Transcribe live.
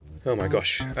Oh my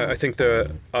gosh. I think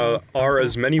there are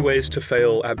as many ways to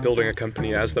fail at building a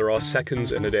company as there are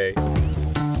seconds in a day.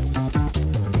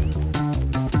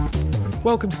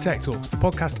 Welcome to Tech Talks, the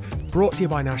podcast brought to you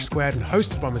by Nash Squared and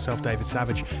hosted by myself, David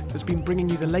Savage, that's been bringing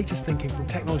you the latest thinking from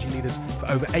technology leaders for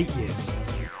over 8 years.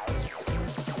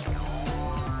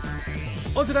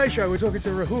 On today's show, we're talking to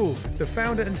Rahul, the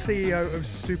founder and CEO of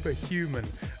Superhuman,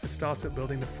 a startup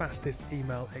building the fastest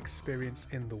email experience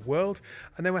in the world.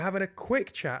 And then we're having a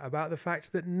quick chat about the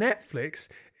fact that Netflix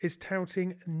is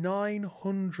touting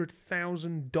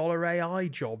 $900,000 AI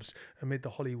jobs amid the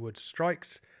Hollywood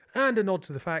strikes, and a nod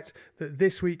to the fact that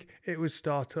this week it was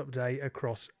Startup Day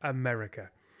across America.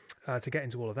 To get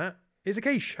into all of that is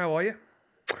Akish. How are you?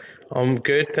 I'm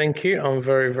good, thank you. I'm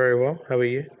very, very well. How are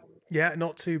you? Yeah,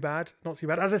 not too bad. Not too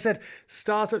bad. As I said,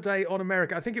 Startup Day on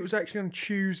America. I think it was actually on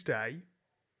Tuesday.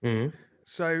 Mm-hmm.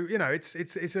 So, you know,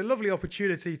 it's a lovely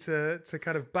opportunity to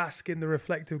kind of bask in the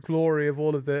reflective glory of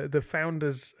all of the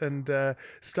founders and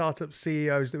startup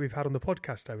CEOs that we've had on the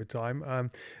podcast over time.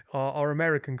 Our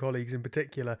American colleagues in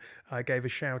particular gave a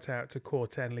shout out to Core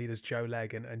 10 leaders Joe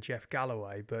Legg and Jeff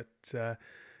Galloway. But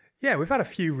yeah, we've had a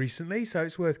few recently, so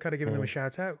it's worth kind of giving them a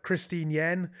shout out. Christine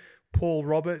Yen, Paul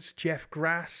Roberts, Jeff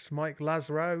Grass, Mike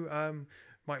Lazaro.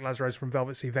 Mike Lazaro's from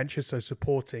Velvet Sea Ventures, so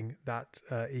supporting that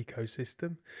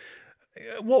ecosystem.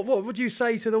 What would you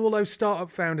say to all those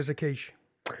startup founders, Akish?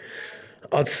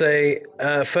 I'd say,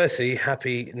 firstly,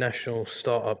 happy National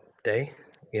Startup Day,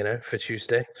 for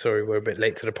Tuesday. Sorry, we're a bit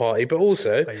late to the party, but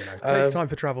also... It takes time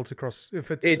for travel to cross...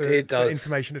 For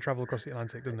information to travel across the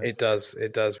Atlantic, doesn't it? It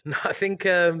does. I think,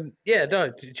 do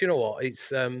you know what?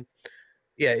 It's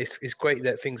great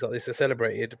that things like this are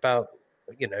celebrated. About,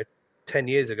 10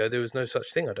 years ago, there was no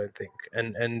such thing, I don't think.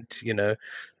 And the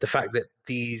fact that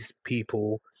these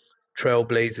people...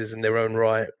 trailblazers in their own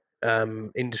right,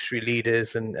 industry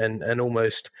leaders and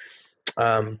almost,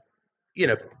 I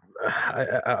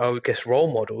would guess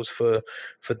role models for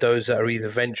those that are either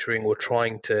venturing or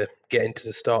trying to get into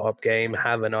the startup game,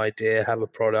 have an idea, have a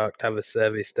product, have a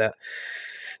service that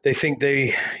they think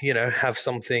they, have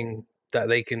something that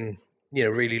they can,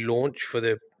 really launch for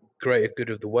the greater good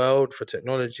of the world, for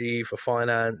technology, for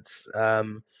finance,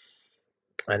 and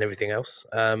everything else.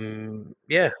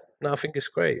 No, I think it's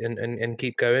great and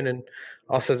keep going. And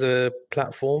us as a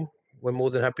platform, we're more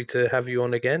than happy to have you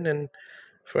on again. And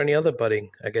for any other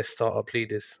budding, I guess, startup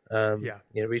leaders,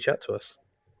 reach out to us.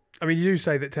 I mean, you do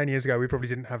say that 10 years ago, we probably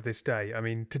didn't have this day. I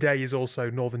mean, today is also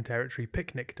Northern Territory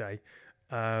Picnic Day.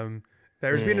 There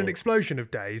has been an explosion of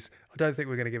days. I don't think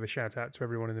we're going to give a shout out to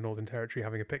everyone in the Northern Territory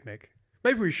having a picnic.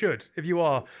 Maybe we should. If you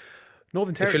are...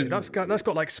 Northern Territory, that's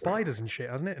got like spiders and shit,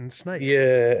 hasn't it, and snakes?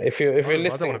 Yeah, if you're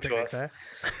listening to us,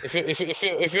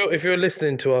 if you're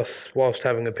listening to us whilst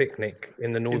having a picnic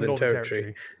in the Northern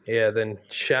Territory, yeah, then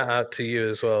shout out to you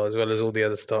as well as all the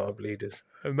other startup leaders.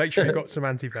 And make sure you've got some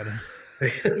anti-venom.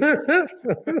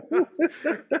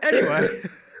 Anyway,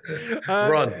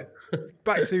 run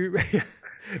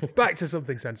back to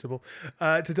something sensible.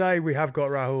 Today we have got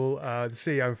Rahul, the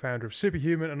CEO and founder of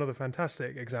Superhuman, another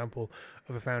fantastic example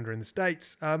of a founder in the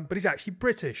States. But he's actually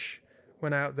British.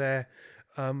 Went out there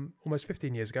almost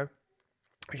 15 years ago.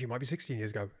 Actually, it might be 16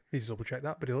 years ago. Need to double check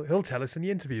that, but he'll tell us in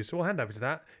the interview. So we'll hand over to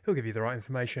that. He'll give you the right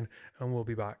information, and we'll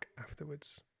be back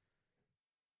afterwards.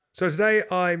 So today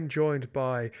I'm joined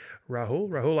by Rahul.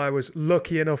 Rahul, I was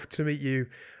lucky enough to meet you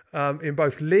in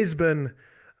both Lisbon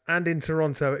and in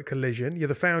Toronto at Collision. You're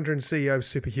the founder and CEO of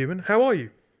Superhuman. How are you?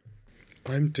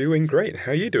 I'm doing great.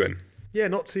 How are you doing? Yeah,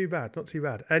 not too bad.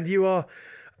 And you are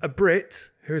a Brit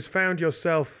who has found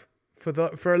yourself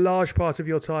for a large part of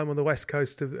your time on the west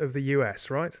coast of the US,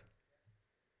 right?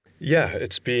 Yeah,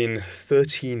 it's been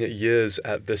 13 years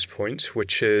at this point,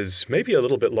 which is maybe a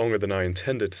little bit longer than I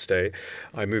intended to stay.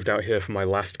 I moved out here for my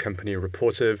last company,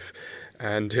 Reportive,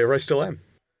 and here I still am.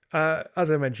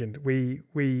 As I mentioned,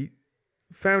 we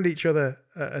found each other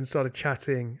and started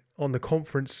chatting on the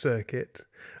conference circuit.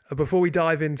 Before we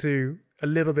dive into a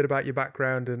little bit about your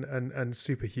background and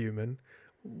Superhuman,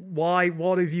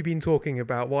 what have you been talking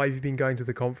about? Why have you been going to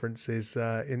the conferences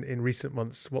in recent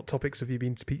months? What topics have you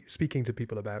been speaking to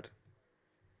people about?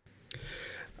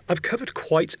 I've covered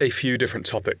quite a few different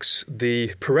topics.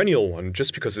 The perennial one,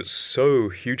 just because it's so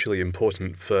hugely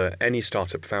important for any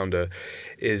startup founder,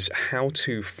 is how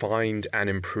to find and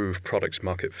improve product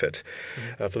market fit.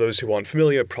 For those who aren't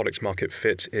familiar, product market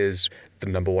fit is the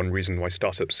number one reason why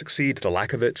startups succeed. The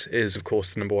lack of it is, of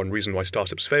course, the number one reason why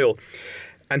startups fail.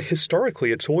 And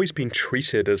historically, it's always been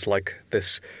treated as like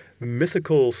this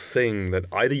mythical thing that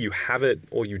either you have it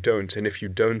or you don't. And if you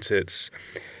don't, it's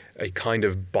a kind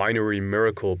of binary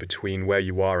miracle between where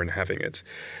you are and having it.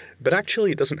 But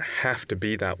actually, it doesn't have to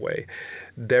be that way.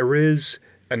 There is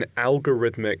an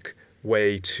algorithmic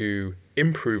way to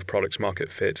improve product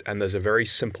market fit, and there's a very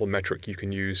simple metric you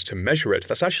can use to measure it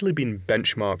that's actually been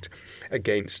benchmarked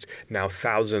against now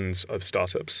thousands of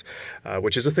startups,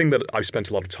 which is a thing that I've spent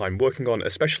a lot of time working on,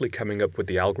 especially coming up with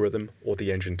the algorithm or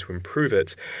the engine to improve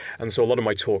it. And so a lot of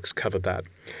my talks covered that.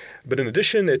 But in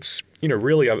addition, it's,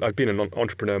 really, I've been an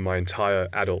entrepreneur my entire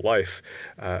adult life,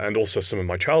 and also some of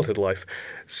my childhood life.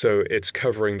 So it's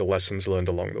covering the lessons learned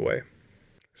along the way.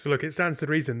 So look, it stands to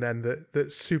reason then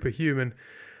that Superhuman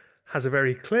has a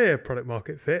very clear product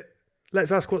market fit.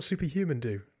 Let's ask what Superhuman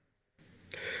do.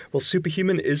 Well,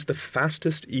 Superhuman is the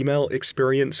fastest email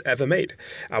experience ever made.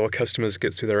 Our customers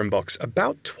get through their inbox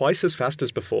about twice as fast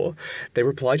as before. They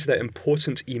reply to their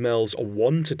important emails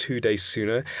 1 to 2 days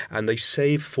sooner, and they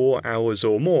save 4 hours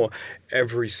or more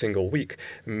every single week.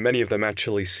 Many of them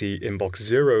actually see inbox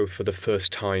 0 for the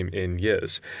first time in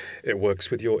years. It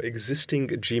works with your existing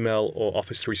Gmail or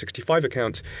Office 365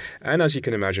 account, and as you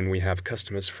can imagine, we have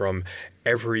customers from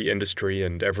every industry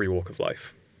and every walk of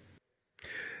life.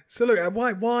 So look,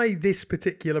 why this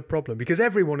particular problem? Because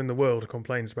everyone in the world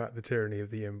complains about the tyranny of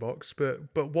the inbox,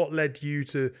 but what led you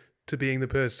to being the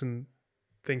person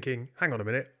thinking, hang on a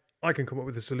minute, I can come up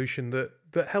with a solution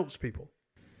that helps people?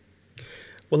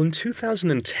 Well, in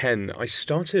 2010, I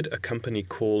started a company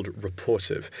called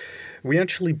Reportive. We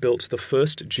actually built the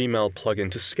first Gmail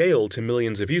plugin to scale to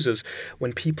millions of users.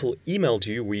 When people emailed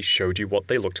you, we showed you what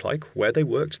they looked like, where they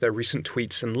worked, their recent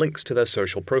tweets, and links to their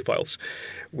social profiles.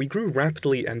 We grew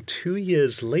rapidly, and 2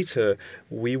 years later,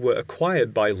 we were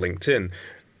acquired by LinkedIn.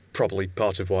 Probably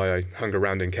part of why I hung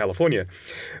around in California.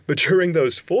 But during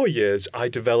those 4 years, I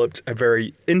developed a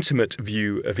very intimate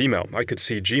view of email. I could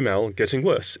see Gmail getting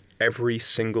worse every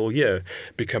single year,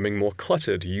 becoming more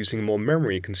cluttered, using more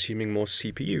memory, consuming more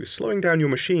CPU, slowing down your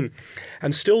machine,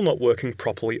 and still not working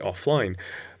properly offline.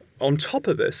 On top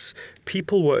of this,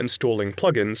 people were installing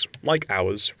plugins like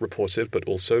ours, Reportive, but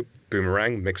also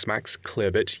Boomerang, Mixmax,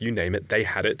 Clearbit, you name it, they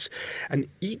had it. And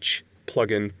each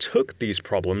plugin took these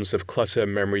problems of clutter,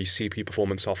 memory, CPU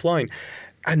performance offline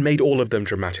and made all of them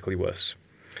dramatically worse.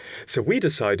 So we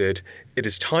decided it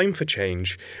is time for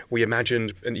change. We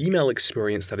imagined an email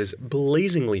experience that is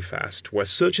blazingly fast, where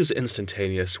search is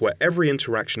instantaneous, where every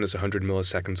interaction is 100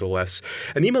 milliseconds or less.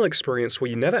 An email experience where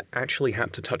you never actually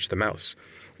had to touch the mouse,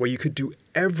 where you could do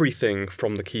everything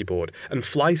from the keyboard and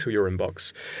fly through your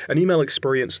inbox. An email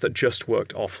experience that just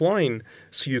worked offline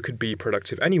so you could be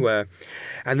productive anywhere.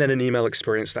 And then an email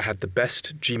experience that had the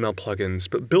best Gmail plugins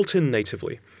but built in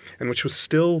natively, and which was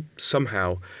still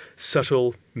somehow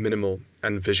subtle, minimal,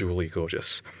 and visually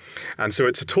gorgeous. And so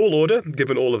it's a tall order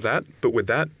given all of that, but with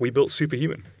that, we built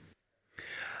Superhuman.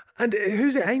 And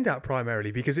who's it aimed at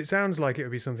primarily? Because it sounds like it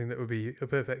would be something that would be a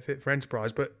perfect fit for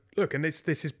enterprise. But look, and this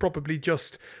is probably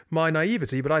just my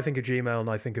naivety, but I think of Gmail and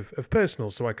I think of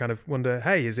personal. So I kind of wonder,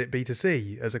 hey, is it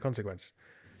B2C as a consequence?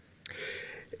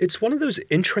 It's one of those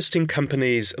interesting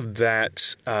companies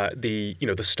that the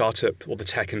startup or the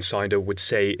tech insider would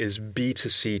say is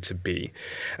B2C to B.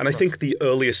 And I think the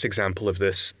earliest example of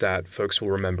this that folks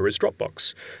will remember is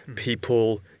Dropbox.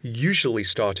 People usually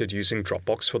started using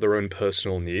Dropbox for their own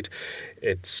personal need.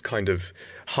 It's kind of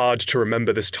hard to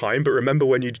remember this time, but remember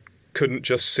when you couldn't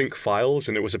just sync files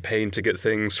and it was a pain to get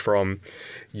things from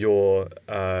your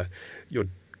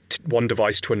one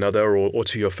device to another or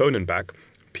to your phone and back?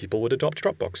 People would adopt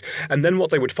Dropbox. And then what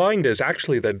they would find is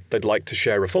actually they'd like to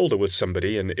share a folder with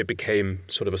somebody, and it became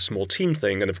sort of a small team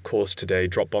thing. And of course, today,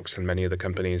 Dropbox and many other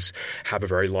companies have a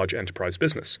very large enterprise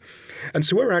business. And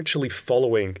so we're actually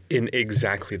following in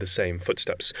exactly the same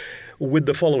footsteps with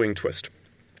the following twist.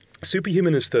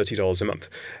 Superhuman is $30 a month.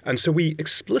 And so we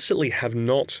explicitly have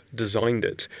not designed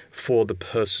it for the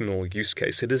personal use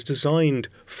case. It is designed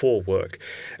for work.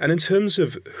 And in terms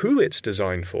of who it's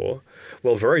designed for,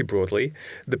 well, very broadly,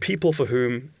 the people for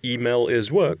whom email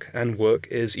is work and work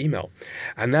is email.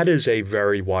 And that is a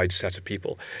very wide set of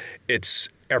people. It's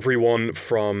everyone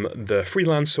from the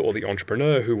freelancer or the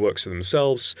entrepreneur who works for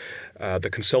themselves, the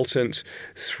consultant,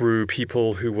 through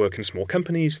people who work in small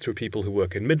companies, through people who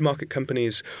work in mid-market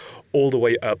companies, all the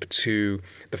way up to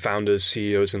the founders,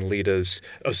 CEOs, and leaders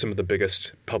of some of the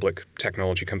biggest public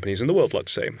technology companies in the world,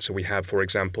 let's say. So we have, for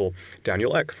example,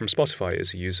 Daniel Ek from Spotify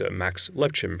as a user, Max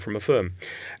Levchin from Affirm,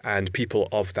 and people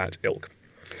of that ilk.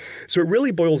 So it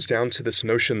really boils down to this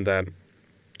notion that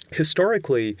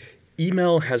historically,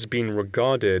 email has been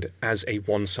regarded as a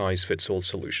one-size-fits-all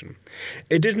solution.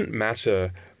 It didn't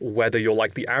matter whether you're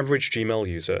like the average Gmail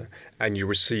user and you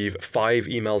receive 5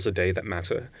 emails a day that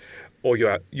matter, or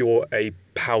you're a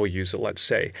power user, let's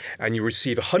say, and you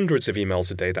receive hundreds of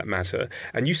emails a day that matter,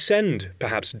 and you send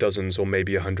perhaps dozens or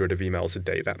maybe 100 of emails a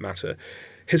day that matter,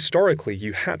 historically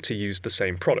you had to use the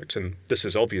same product, and this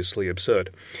is obviously absurd.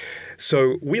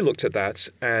 So we looked at that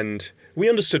and we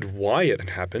understood why it had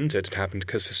happened. It had happened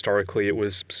because historically it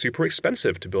was super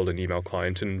expensive to build an email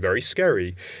client and very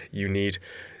scary. You need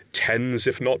tens,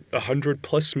 if not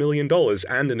 $100+ million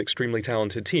and an extremely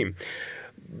talented team.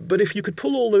 But if you could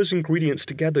pull all those ingredients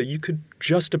together, you could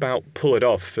just about pull it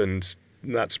off, and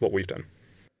that's what we've done.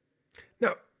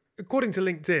 Now, according to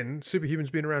LinkedIn, Superhuman's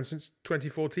been around since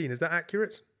 2014. Is that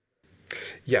accurate?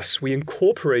 Yes, we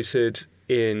incorporated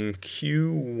in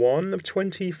Q1 of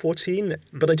 2014,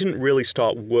 but I didn't really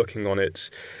start working on it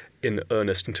in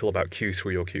earnest until about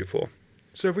Q3 or Q4.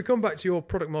 So if we come back to your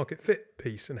product market fit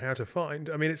piece and how to find,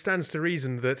 I mean, it stands to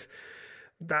reason that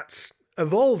that's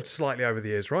evolved slightly over the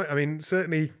years, right? I mean,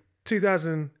 certainly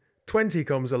 2020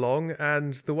 comes along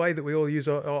and the way that we all use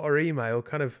our email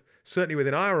kind of, certainly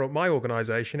within my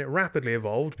organization, it rapidly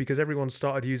evolved because everyone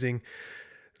started using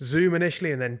Zoom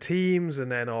initially and then Teams,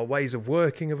 and then our ways of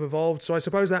working have evolved. So I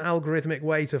suppose that algorithmic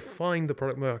way to find the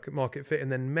product market fit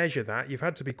and then measure that, you've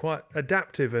had to be quite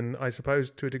adaptive and I suppose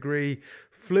to a degree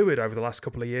fluid over the last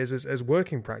couple of years as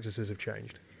working practices have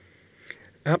changed.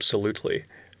 Absolutely.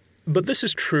 But this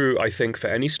is true, I think, for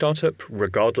any startup,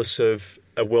 regardless of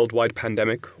a worldwide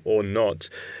pandemic or not.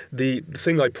 The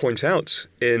thing I point out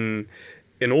in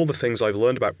all the things I've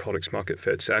learned about product market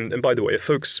fit, and by the way, if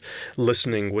folks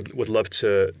listening would love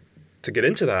to get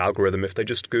into that algorithm, if they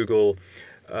just Google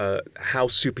how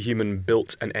Superhuman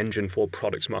built an engine for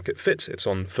product market fit, it's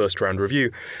on First Round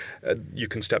Review, you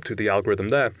can step through the algorithm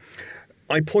there.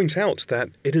 I point out that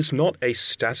it is not a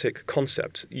static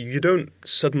concept. You don't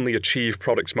suddenly achieve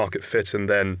product market fit and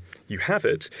then you have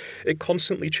it. It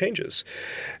constantly changes.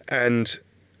 And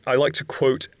I like to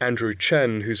quote Andrew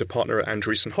Chen, who's a partner at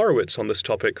Andreessen Horowitz on this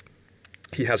topic.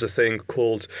 He has a thing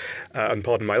called, and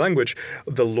pardon my language,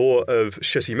 the law of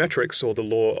shitty metrics, or the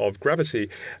law of gravity,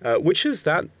 which is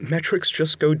that metrics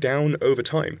just go down over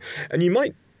time. And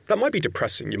that might be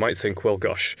depressing. You might think, well,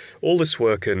 gosh, all this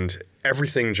work and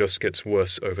everything just gets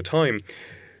worse over time.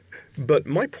 But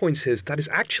my point is that is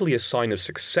actually a sign of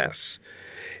success.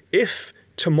 If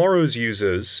tomorrow's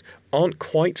users aren't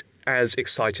quite as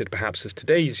excited perhaps as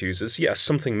today's users, yes,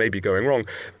 something may be going wrong,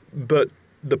 but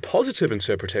the positive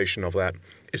interpretation of that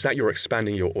is that you're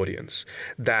expanding your audience,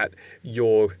 that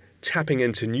you're tapping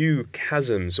into new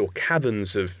chasms or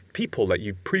caverns of people that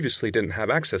you previously didn't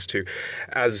have access to.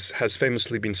 As has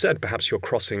famously been said, perhaps you're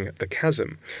crossing the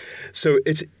chasm. So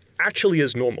it actually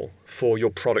is normal for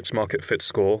your product's market fit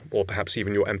score, or perhaps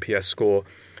even your NPS score,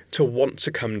 to want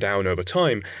to come down over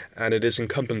time, and it is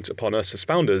incumbent upon us as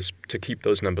founders to keep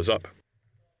those numbers up.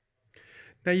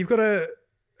 Now, you've got a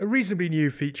reasonably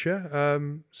new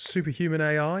feature, Superhuman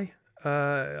AI.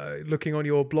 Looking on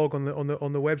your blog on the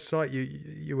website,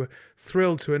 you were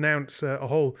thrilled to announce a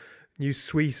whole new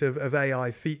suite of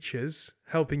AI features,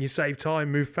 helping you save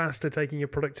time, move faster, taking your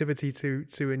productivity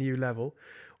to a new level.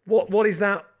 What is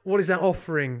that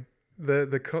offering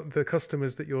the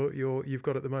customers that you've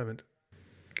got at the moment?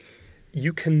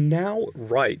 You can now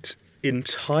write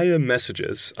entire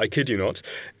messages, I kid you not,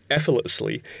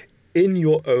 effortlessly in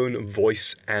your own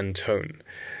voice and tone.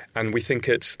 And we think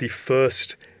it's the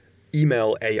first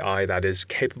email AI that is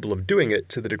capable of doing it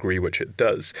to the degree which it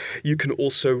does. You can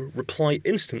also reply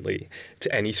instantly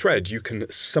to any thread. You can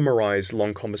summarize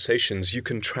long conversations. You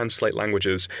can translate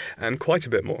languages and quite a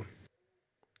bit more.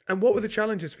 And what were the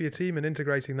challenges for your team in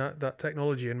integrating that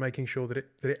technology and making sure that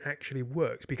it actually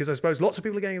works? Because I suppose lots of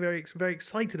people are getting very, very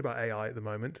excited about AI at the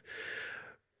moment,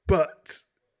 but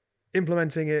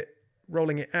implementing it,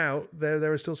 rolling it out,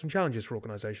 there are still some challenges for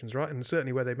organizations, right? And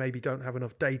certainly where they maybe don't have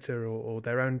enough data or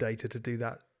their own data to do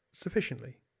that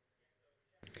sufficiently.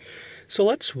 So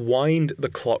let's wind the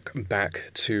clock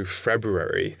back to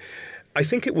February. I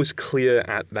think it was clear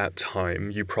at that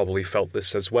time, you probably felt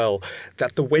this as well,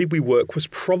 that the way we work was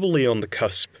probably on the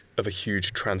cusp of a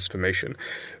huge transformation.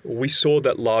 We saw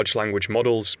that large language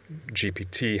models,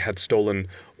 GPT, had stolen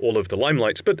all of the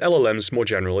limelight, but LLMs more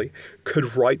generally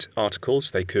could write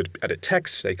articles, they could edit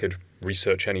text, they could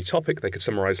research any topic, they could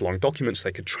summarize long documents,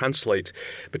 they could translate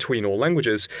between all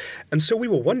languages. And so we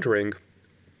were wondering,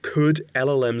 could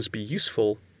LLMs be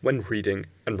useful when reading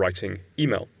and writing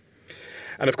email?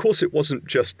 And of course, it wasn't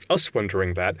just us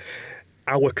wondering that.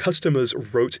 Our customers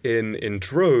wrote in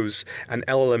droves, and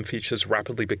LLM features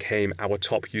rapidly became our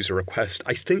top user request,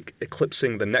 I think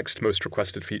eclipsing the next most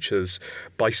requested features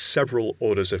by several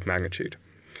orders of magnitude.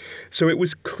 So it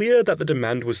was clear that the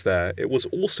demand was there. It was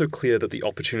also clear that the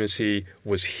opportunity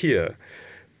was here.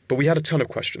 But we had a ton of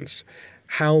questions.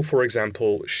 How, for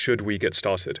example, should we get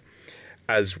started?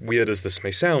 As weird as this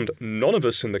may sound, none of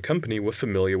us in the company were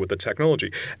familiar with the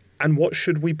technology. And what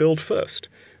should we build first?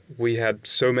 We had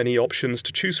so many options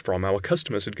to choose from. Our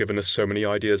customers had given us so many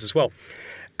ideas as well.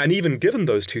 And even given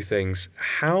those two things,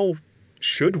 how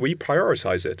should we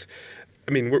prioritize it?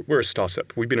 I mean, we're a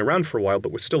startup. We've been around for a while,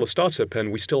 but we're still a startup,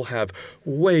 and we still have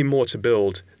way more to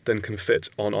build than can fit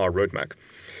on our roadmap.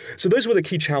 So those were the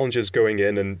key challenges going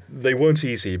in, and they weren't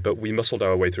easy, but we muscled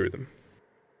our way through them.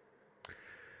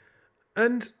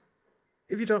 And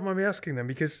if you don't mind me asking them,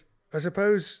 because I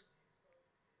suppose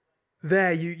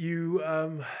there you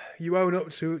own up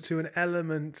to an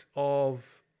element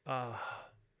of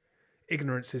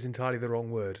ignorance is entirely the wrong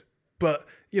word. But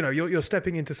you're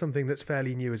stepping into something that's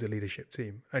fairly new as a leadership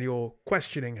team, and you're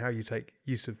questioning how you take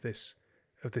use of this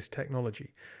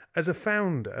technology. As a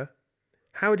founder,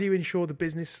 how do you ensure the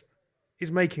business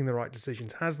is making the right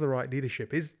decisions, has the right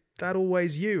leadership? Is that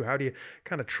always you? How do you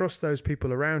kind of trust those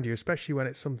people around you, especially when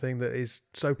it's something that is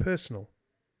so personal?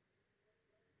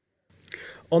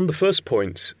 On the first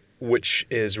point, which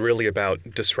is really about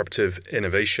disruptive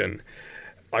innovation,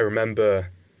 I remember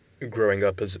growing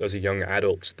up as a young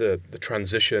adult, the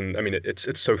transition, I mean,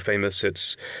 it's so famous,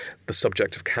 it's the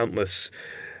subject of countless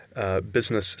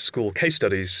business school case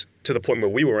studies, to the point where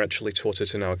we were actually taught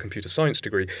it in our computer science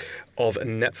degree, of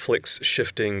Netflix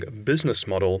shifting business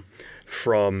model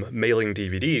from mailing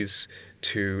DVDs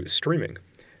to streaming,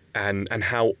 and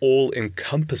how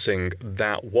all-encompassing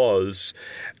that was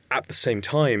at the same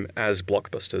time as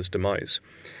Blockbuster's demise.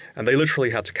 And they literally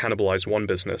had to cannibalize one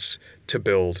business to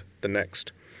build the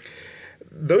next.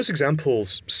 Those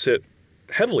examples sit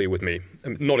heavily with me,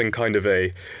 not in kind of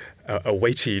a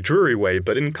weighty, dreary way,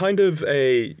 but in kind of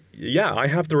I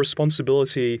have the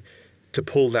responsibility to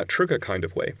pull that trigger kind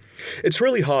of way. It's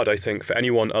really hard, I think, for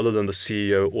anyone other than the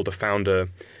CEO or the founder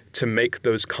to make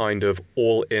those kind of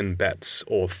all-in bets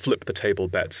or flip-the-table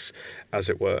bets, as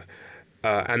it were.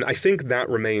 And I think that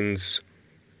remains,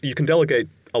 you can delegate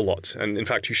a lot, and in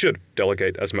fact you should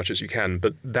delegate as much as you can,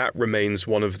 but that remains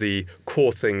one of the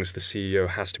core things the CEO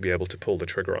has to be able to pull the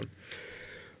trigger on.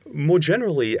 More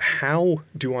generally, how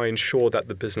do I ensure that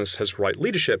the business has right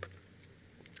leadership?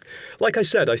 Like I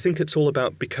said, I think it's all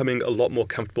about becoming a lot more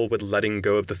comfortable with letting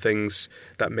go of the things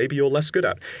that maybe you're less good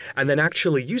at, and then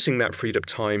actually using that freed up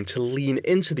time to lean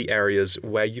into the areas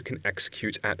where you can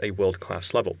execute at a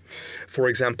world-class level. For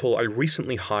example, I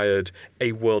recently hired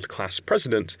a world-class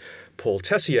president, Paul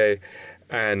Tessier,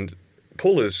 and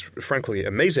Paul is frankly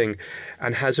amazing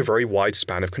and has a very wide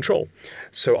span of control.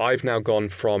 So I've now gone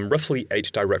from roughly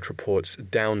 8 direct reports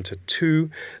down to 2.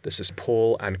 This is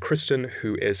Paul and Kristen,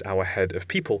 who is our head of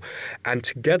people. And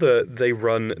together they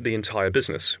run the entire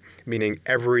business, meaning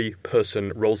every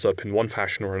person rolls up in one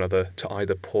fashion or another to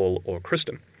either Paul or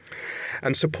Kristen.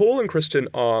 And so Paul and Kristen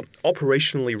are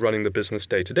operationally running the business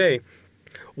day to day.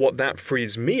 What that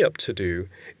frees me up to do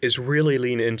is really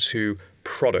lean into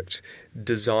product,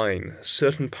 design,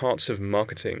 certain parts of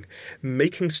marketing,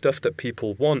 making stuff that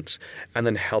people want, and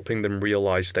then helping them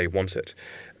realize they want it.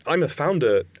 I'm a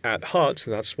founder at heart,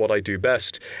 and that's what I do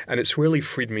best, and it's really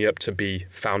freed me up to be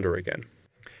founder again.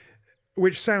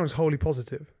 Which sounds wholly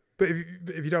positive. But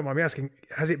if you don't mind me asking,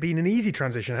 has it been an easy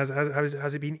transition?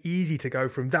 Has it been easy to go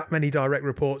from that many direct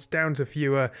reports down to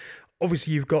fewer?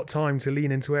 Obviously, you've got time to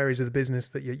lean into areas of the business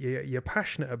that you're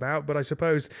passionate about, but I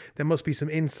suppose there must be some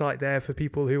insight there for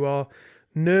people who are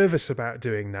nervous about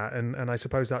doing that, and I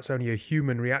suppose that's only a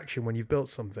human reaction when you've built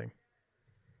something.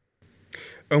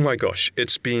 Oh my gosh,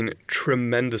 it's been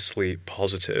tremendously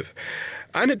positive.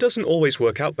 And it doesn't always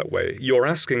work out that way. You're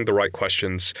asking the right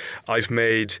questions. I've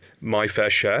made my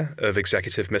fair share of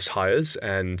executive mishires,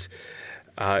 and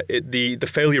the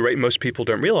failure rate most people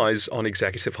don't realize on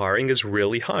executive hiring is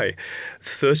really high.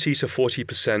 30 to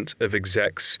 40% of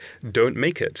execs don't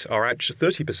make it.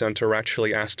 30% are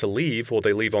actually asked to leave, or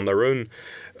they leave on their own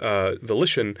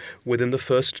volition within the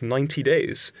first 90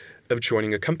 days of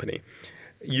joining a company.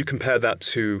 You compare that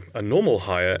to a normal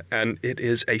hire, and it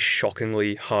is a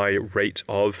shockingly high rate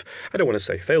of, I don't want to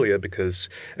say failure because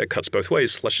it cuts both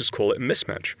ways, let's just call it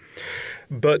mismatch.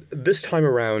 But this time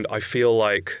around, I feel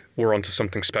like we're onto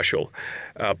something special.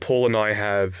 Paul and I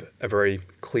have a very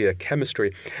clear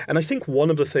chemistry. And I think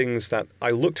one of the things that I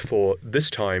looked for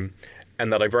this time,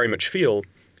 and that I very much feel,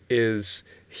 is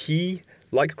he,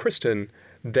 like Kristen,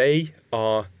 they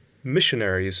are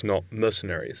missionaries, not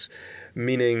mercenaries.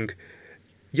 Meaning,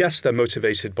 yes, they're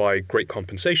motivated by great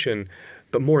compensation,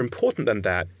 But more important than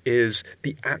that is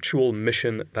the actual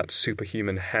mission that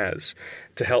Superhuman has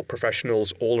to help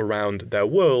professionals all around their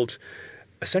world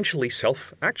essentially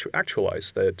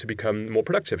self-actualize, to become more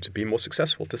productive, to be more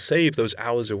successful, to save those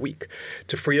hours a week,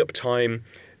 to free up time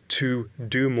to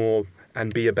do more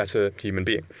and be a better human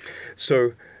being.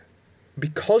 So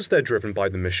because they're driven by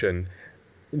the mission,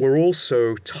 we're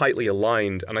also tightly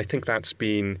aligned, and I think that's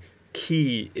been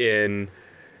key in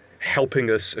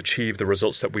helping us achieve the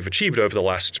results that we've achieved over the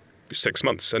last 6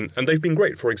 months. And they've been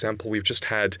great. For example, we've just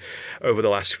had, over the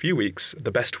last few weeks,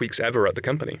 the best weeks ever at the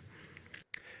company.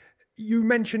 You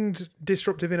mentioned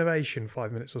disruptive innovation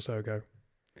 5 minutes or so ago.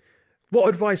 What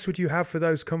advice would you have for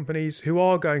those companies who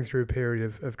are going through a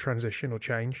period of transition or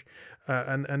change,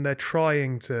 and they're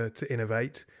trying to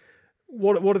innovate?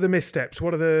 What are the missteps?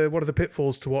 What are the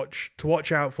pitfalls to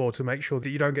watch out for to make sure that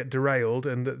you don't get derailed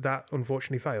and that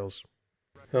unfortunately fails?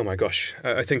 Oh my gosh.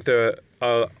 I think there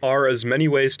are as many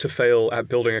ways to fail at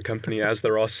building a company as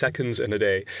there are seconds in a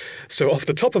day. So off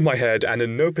the top of my head, and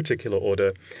in no particular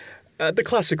order, the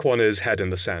classic one is head in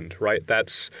the sand, right?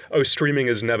 That's, streaming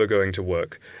is never going to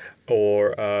work.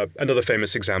 Or another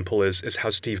famous example is how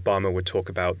Steve Ballmer would talk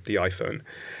about the iPhone.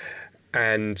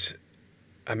 And,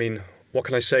 I mean, what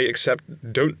can I say except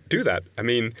don't do that? I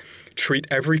mean, treat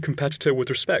every competitor with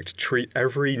respect. Treat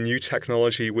every new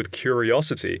technology with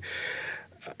curiosity.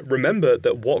 Remember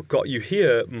that what got you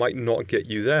here might not get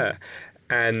you there.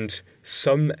 And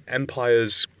some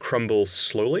empires crumble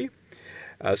slowly.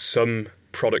 Some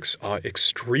products are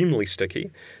extremely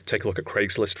sticky. Take a look at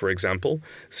Craigslist, for example.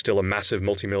 Still a massive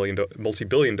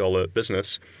multi-billion-dollar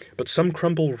business. But some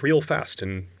crumble real fast,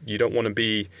 and you don't want to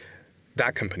be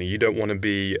that company. You don't want to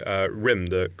be RIM,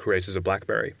 the creators of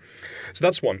BlackBerry. So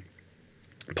that's one.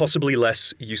 Possibly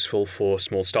less useful for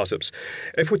small startups.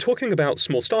 If we're talking about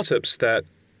small startups that,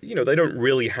 they don't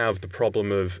really have the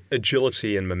problem of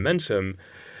agility and momentum,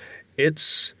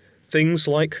 it's things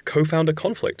like co-founder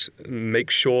conflict. Make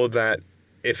sure that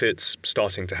if it's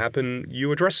starting to happen,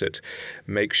 you address it.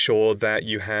 Make sure that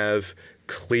you have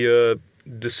clear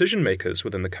decision makers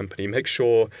within the company. Make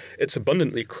sure it's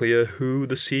abundantly clear who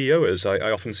the CEO is. I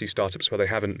often see startups where they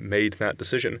haven't made that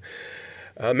decision.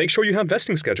 Make sure you have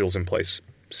vesting schedules in place.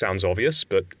 Sounds obvious,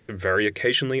 but very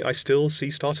occasionally I still see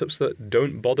startups that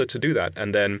don't bother to do that.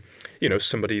 And then,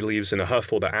 somebody leaves in a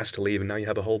huff or they're asked to leave, and now you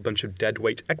have a whole bunch of dead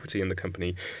weight equity in the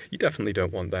company. You definitely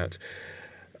don't want that.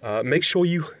 Make sure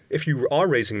if you are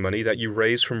raising money, that you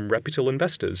raise from reputable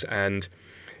investors and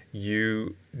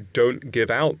you don't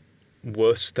give out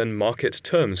worse than market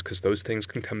terms, because those things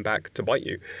can come back to bite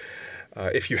you.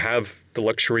 If you have the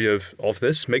luxury of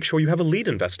this, make sure you have a lead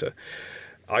investor.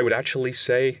 I would actually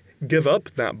say give up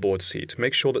that board seat.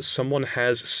 Make sure that someone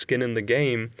has skin in the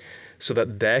game so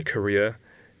that their career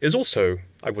is also,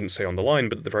 I wouldn't say on the line,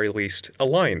 but at the very least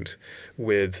aligned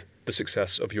with the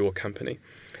success of your company.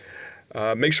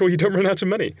 Make sure you don't run out of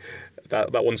money.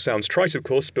 That one sounds trite, of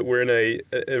course, but we're in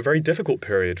a very difficult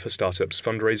period for startups.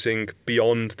 Fundraising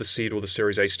beyond the seed or the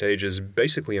Series A stage is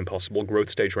basically impossible. Growth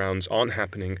stage rounds aren't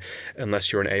happening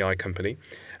unless you're an AI company.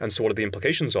 And so what are the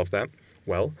implications of that?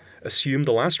 Well, assume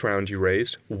the last round you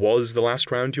raised was the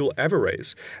last round you'll ever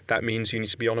raise. That means you need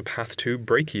to be on a path to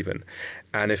break even.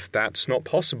 And if that's not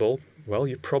possible, well,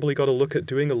 you've probably got to look at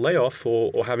doing a layoff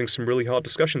or having some really hard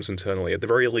discussions internally, at the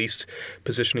very least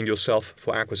positioning yourself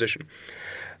for acquisition.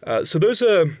 So those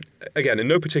are, again, in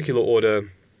no particular order,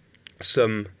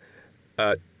 some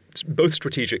both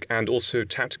strategic and also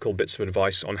tactical bits of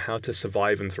advice on how to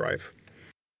survive and thrive.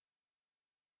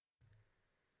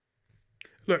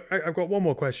 Look, I've got one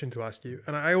more question to ask you,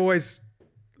 and I always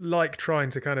like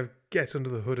trying to kind of get under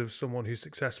the hood of someone who's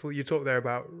successful. You talk there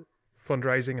about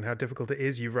fundraising and how difficult it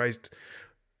is. You've raised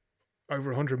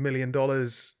over $100 million,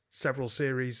 several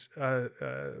series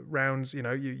rounds.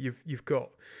 You've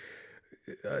got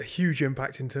a huge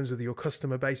impact in terms of your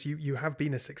customer base. You have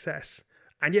been a success,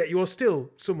 and yet you're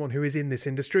still someone who is in this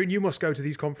industry, and you must go to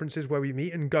these conferences where we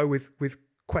meet and go with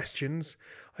questions.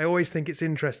 I always think it's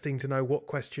interesting to know what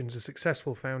questions a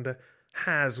successful founder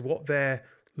has, what they're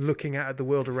looking at the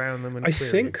world around them. And I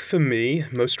think for me,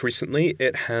 most recently,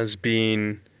 it has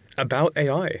been about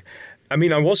AI. I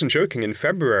mean, I wasn't joking. In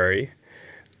February,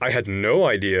 I had no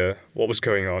idea what was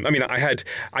going on. I mean,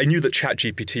 I knew that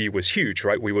ChatGPT was huge,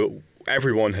 right?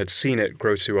 Everyone had seen it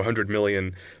grow to 100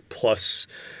 million plus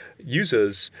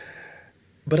users,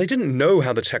 but I didn't know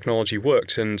how the technology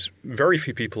worked, and very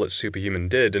few people at Superhuman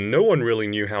did, and no one really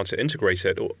knew how to integrate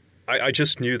it. I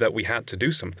just knew that we had to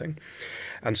do something.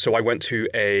 And so I went to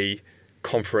a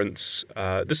conference.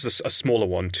 This is a smaller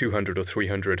one, 200 or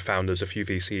 300 founders, a few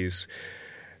VCs,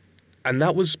 And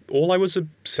that was all I was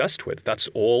obsessed with. That's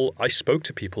all I spoke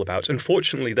to people about.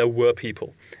 Unfortunately, there were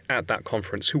people at that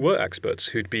conference who were experts,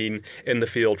 who'd been in the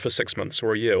field for 6 months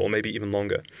or a year or maybe even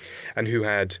longer, and who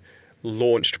had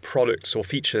launched products or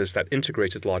features that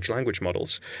integrated large language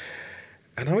models.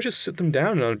 And I would just sit them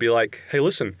down and I'd be like, hey,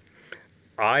 listen,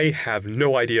 I have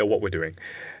no idea what we're doing.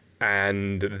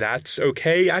 And that's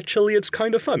okay. Actually, it's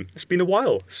kind of fun. It's been a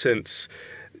while since,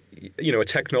 a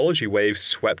technology wave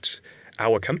swept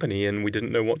our company and we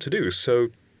didn't know what to do. So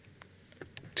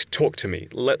talk to me.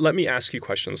 Let me ask you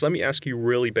questions. Let me ask you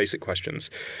really basic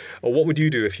questions. Or what would you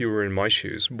do if you were in my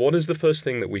shoes? What is the first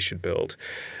thing that we should build?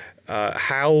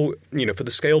 How, for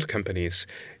the scaled companies,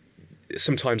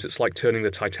 sometimes it's like turning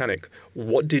the Titanic.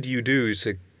 What did you do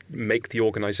to make the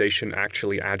organization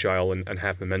actually agile and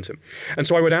have momentum? And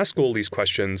so I would ask all these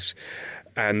questions,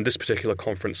 and this particular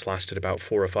conference lasted about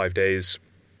 4 or 5 days.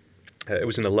 It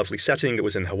was in a lovely setting. It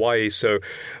was in Hawaii. So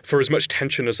for as much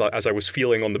tension as I was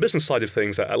feeling on the business side of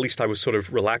things, at least I was sort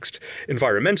of relaxed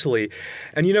environmentally.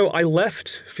 And, I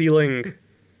left feeling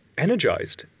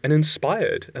energized and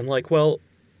inspired and like, well,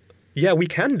 yeah, we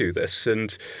can do this.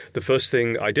 And the first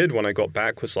thing I did when I got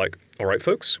back was like, all right,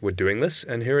 folks, we're doing this,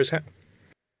 and here is how.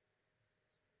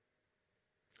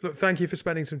 Look, thank you for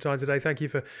spending some time today. Thank you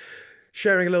for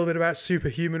sharing a little bit about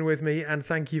Superhuman with me, and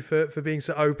thank you for being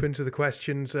so open to the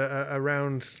questions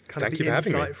around kind of the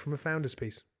insight from a founder's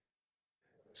piece.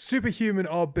 Superhuman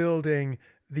are building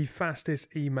the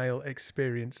fastest email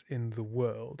experience in the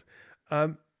world.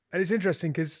 And it's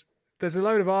interesting because there's a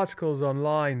load of articles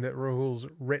online that Rahul's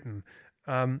written,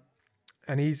 and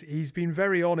he's been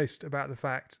very honest about the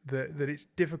fact that it's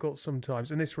difficult sometimes,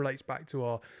 and this relates back to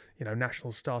our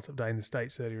National Startup Day in the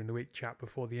States earlier in the week chat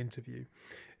before the interview.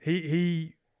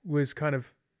 He was kind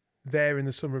of there in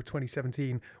the summer of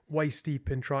 2017, waist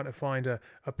deep in trying to find a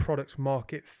product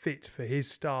market fit for his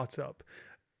startup,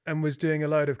 and was doing a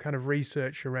load of kind of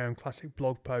research around classic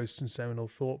blog posts and seminal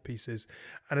thought pieces.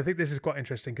 And I think this is quite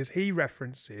interesting because he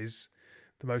references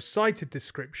the most cited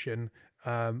description,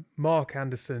 Mark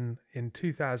Anderson in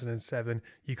 2007,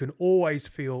 you can always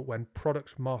feel when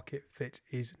product market fit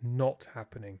is not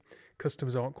happening.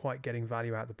 Customers aren't quite getting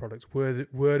value out of the products.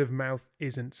 Word of mouth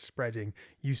isn't spreading.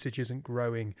 Usage isn't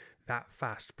growing that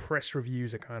fast. Press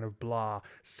reviews are kind of blah.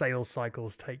 Sales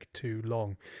cycles take too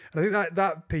long. And I think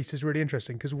that piece is really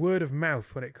interesting because word of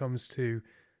mouth, when it comes to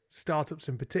startups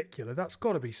in particular, that's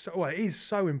got to be it is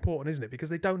so important, isn't it?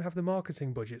 Because they don't have the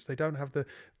marketing budgets. They don't have the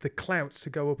clout to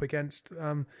go up against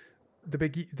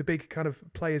the big kind of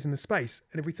players in the space.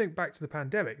 And if we think back to the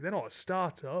pandemic, they're not a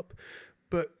startup,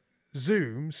 but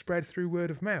Zoom spread through word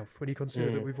of mouth. When you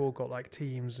consider that we've all got like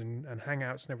Teams and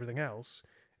Hangouts and everything else,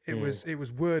 it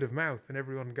was word of mouth and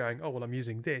everyone going, oh well, I'm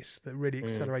using this, that really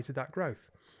accelerated that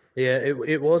growth. Yeah,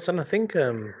 it was, and I think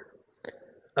it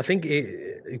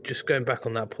just going back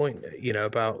on that point,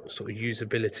 about sort of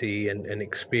usability and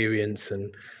experience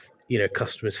and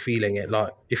customers feeling it.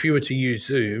 Like if you were to use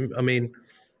Zoom, I mean,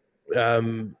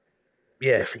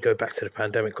 if you go back to the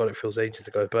pandemic, God, it feels ages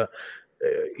ago, but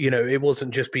it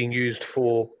wasn't just being used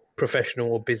for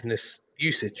professional or business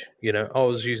usage. I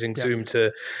was using Zoom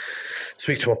to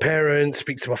speak to my parents,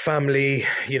 speak to my family,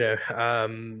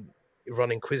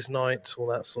 running quiz nights, all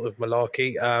that sort of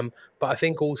malarkey. But I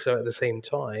think also at the same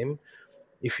time,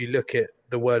 if you look at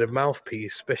the word of mouth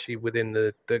piece, especially within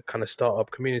the kind of startup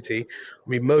community, I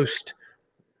mean, most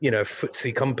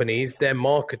FTSE companies, their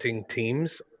marketing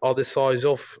teams are the size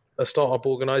of a startup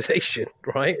organization,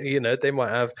 right? They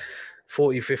might have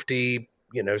 40, 50,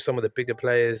 some of the bigger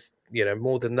players,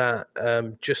 more than that,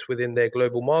 just within their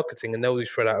global marketing, and they'll be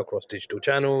spread out across digital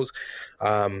channels,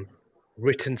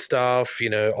 written stuff,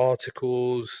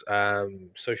 articles,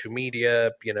 social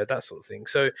media, that sort of thing.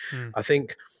 So I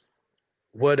think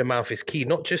word of mouth is key,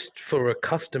 not just for a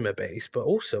customer base, but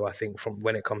also I think from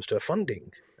when it comes to a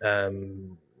funding,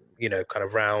 kind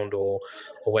of round or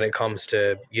when it comes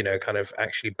to, kind of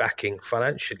actually backing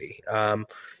financially.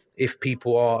 If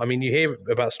people are, I mean, you hear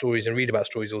about stories and read about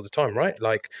stories all the time, right?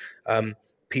 Like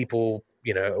people,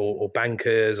 or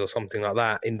bankers or something like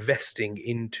that, investing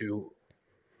into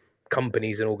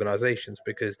companies and organizations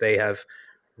because they have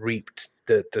reaped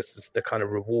the kind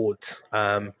of rewards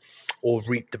or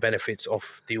reaped the benefits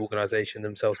of the organization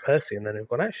themselves personally, and then they've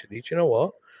gone, actually, do you know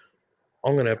what,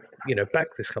 I'm going to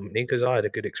back this company because I had a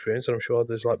good experience and I'm sure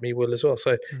others like me will as well.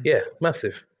 So yeah,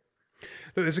 massive.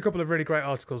 Look, there's a couple of really great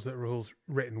articles that Rahul's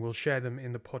written. We'll share them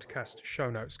in the podcast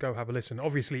show notes. Go have a listen.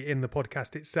 Obviously, in the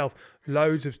podcast itself,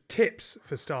 loads of tips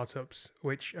for startups,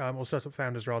 which or startup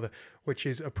founders rather, which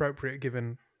is appropriate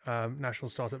given National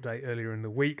Startup Day earlier in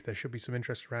the week. There should be some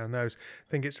interest around those.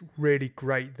 I think it's really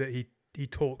great that he he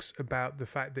talks about the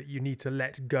fact that you need to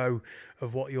let go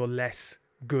of what you're less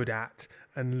good at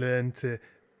and learn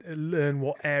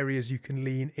what areas you can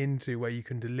lean into where you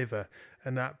can deliver,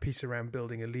 and that piece around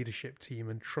building a leadership team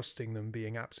and trusting them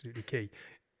being absolutely key.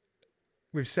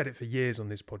 We've said it for years on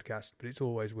this podcast, but it's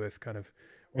always worth kind of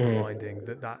reminding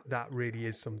that really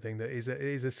is something that is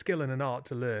a skill and an art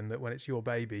to learn, that when it's your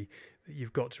baby, that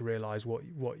you've got to realise what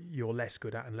you're less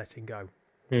good at and letting go.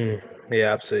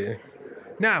 Yeah, absolutely.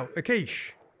 Now,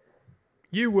 Akish,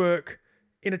 you work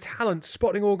in a talent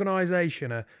spotting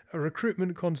organisation, a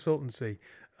recruitment consultancy.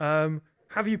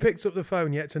 Have you picked up the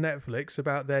phone yet to Netflix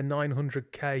about their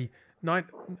 900K?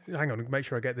 Hang on, make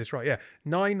sure I get this right. Yeah,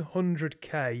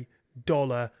 $900K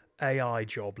AI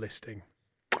job listing.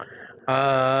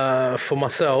 For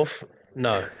myself,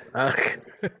 no.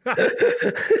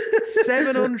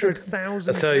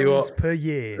 £700,000 per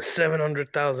year.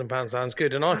 £700,000 sounds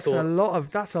good, and That's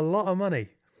a lot of money.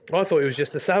 I thought it was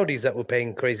just the Saudis that were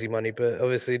paying crazy money, but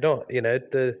obviously not. You know,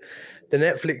 the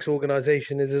Netflix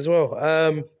organization is as well.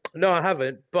 No, I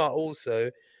haven't, but also,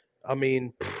 I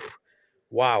mean,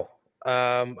 wow.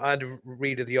 I had a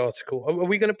read of the article. Are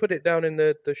we going to put it down in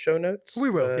the show notes?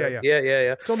 We will. Yeah.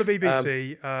 It's on the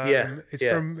BBC.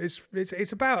 It's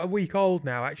It's about a week old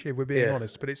now, actually, if we're being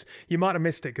honest. But you might have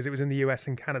missed it because it was in the US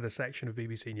and Canada section of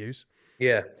BBC News.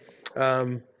 Yeah,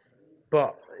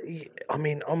 but I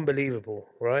mean, unbelievable,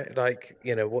 right? Like,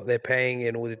 you know, what they're paying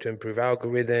in order to improve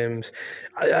algorithms.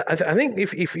 I think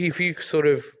if you sort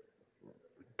of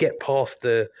get past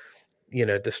the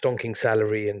stonking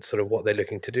salary and sort of what they're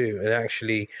looking to do, and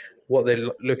actually what they're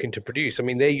looking to produce. I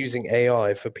mean, they're using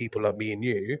AI for people like me and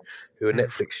you, who are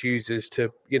Netflix users,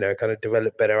 to, kind of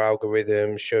develop better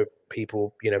algorithms, show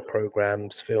people,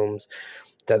 programs, films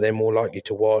that they're more likely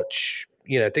to watch,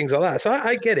 things like that. So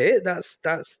I get it. That's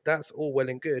all well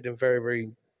and good and very,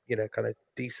 very, kind of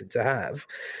decent to have.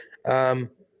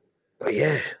 But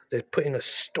yeah, they're putting a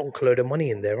stonk load of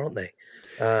money in there, aren't they?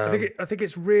 I think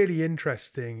it's really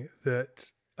interesting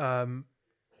that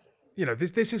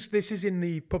this is in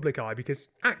the public eye because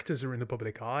actors are in the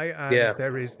public eye, and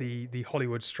there is the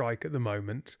Hollywood strike at the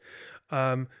moment,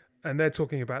 and they're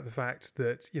talking about the fact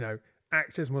that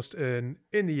actors must earn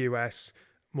in the US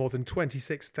more than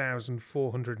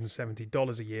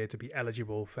 $26,470 a year to be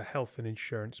eligible for health and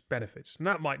insurance benefits. And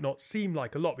that might not seem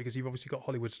like a lot because you've obviously got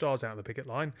Hollywood stars out on the picket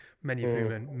line, many of whom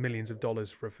earn millions of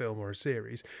dollars for a film or a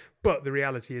series. But the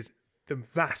reality is the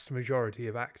vast majority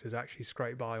of actors actually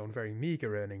scrape by on very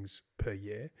meagre earnings per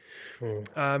year.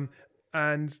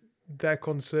 And they're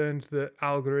concerned that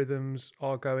algorithms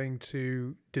are going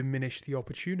to diminish the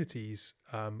opportunities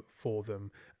for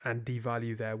them and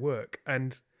devalue their work.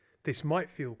 And this might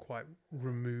feel quite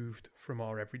removed from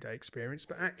our everyday experience,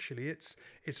 but actually it's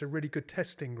a really good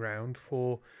testing ground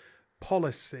for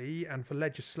policy and for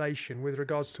legislation with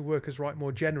regards to workers' right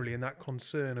more generally, and that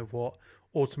concern of what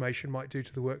automation might do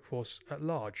to the workforce at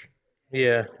large.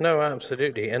 Yeah, no,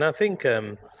 absolutely. And I think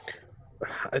I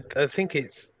think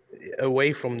it's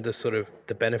away from the sort of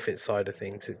the benefit side of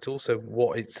things. It's also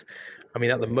what it's, I mean,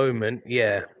 at the moment,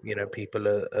 people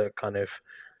are kind of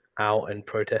out and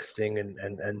protesting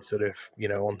and sort of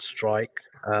on strike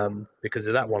because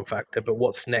of that one factor. But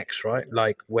what's next, right?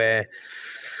 Like,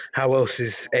 how else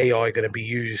is AI going to be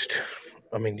used?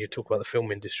 I mean, you talk about the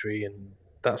film industry and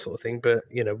that sort of thing, but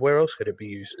where else could it be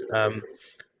used?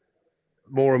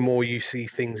 More and more you see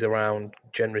things around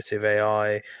generative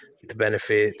AI, the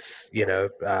benefits,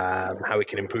 how it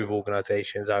can improve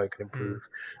organizations, how it can improve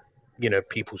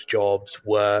people's jobs,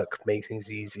 work, make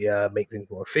things easier, make things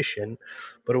more efficient.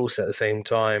 But also at the same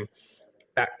time,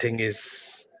 acting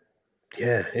is,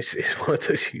 it's one of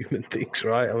those human things,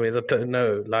 right? I mean, I don't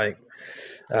know, like,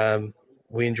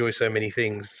 we enjoy so many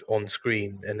things on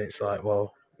screen, and it's like,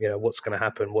 well, what's going to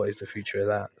happen? What is the future of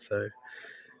that? So,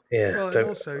 yeah. Well, and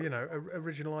also,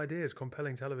 original ideas,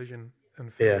 compelling television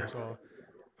and films are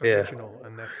original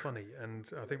and they're funny. And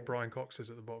I think Brian Cox is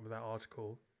at the bottom of that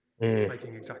article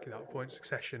making exactly that point.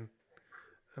 Succession,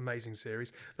 amazing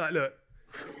series. Like, look,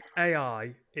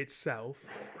 AI itself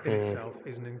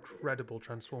is an incredible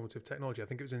transformative technology. I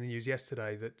think it was in the news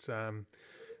yesterday that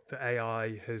that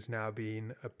AI has now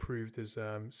been approved as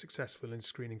successful in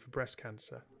screening for breast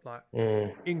cancer. Like,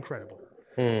 incredible.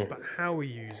 But how we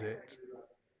use it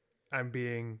and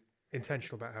being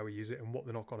intentional about how we use it and what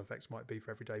the knock-on effects might be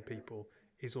for everyday people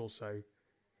is also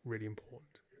really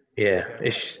important. Yeah,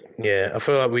 I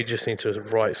feel like we just need to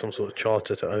write some sort of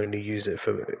charter to only use it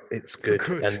for its good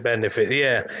good. and benefit.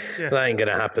 Yeah, Yeah. that ain't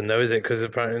gonna happen though, is it? Because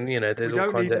apparently, there's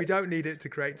all kinds of. We don't need it to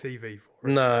create TV for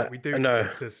us. No, But we do need no.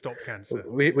 it to stop cancer.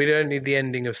 We don't need the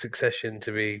ending of Succession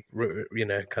to be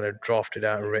kind of drafted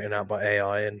out and written out by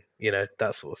AI and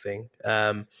that sort of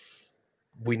thing.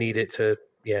 We need it to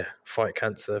fight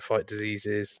cancer, fight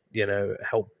diseases,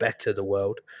 help better the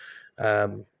world,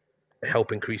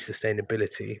 help increase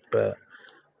sustainability. But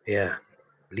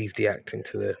leave the acting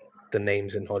to the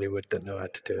names in Hollywood that know how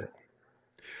to do it.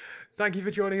 Thank you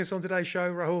for joining us on today's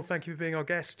show, Rahul. Thank you for being our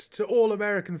guest. To all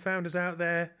American founders out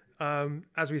there,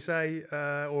 as we say,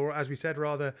 or as we said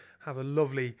rather, have a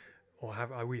lovely,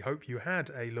 we hope you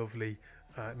had a lovely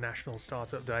National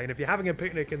Startup Day. And if you're having a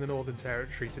picnic in the Northern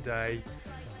Territory today,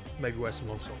 maybe wear some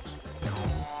long socks.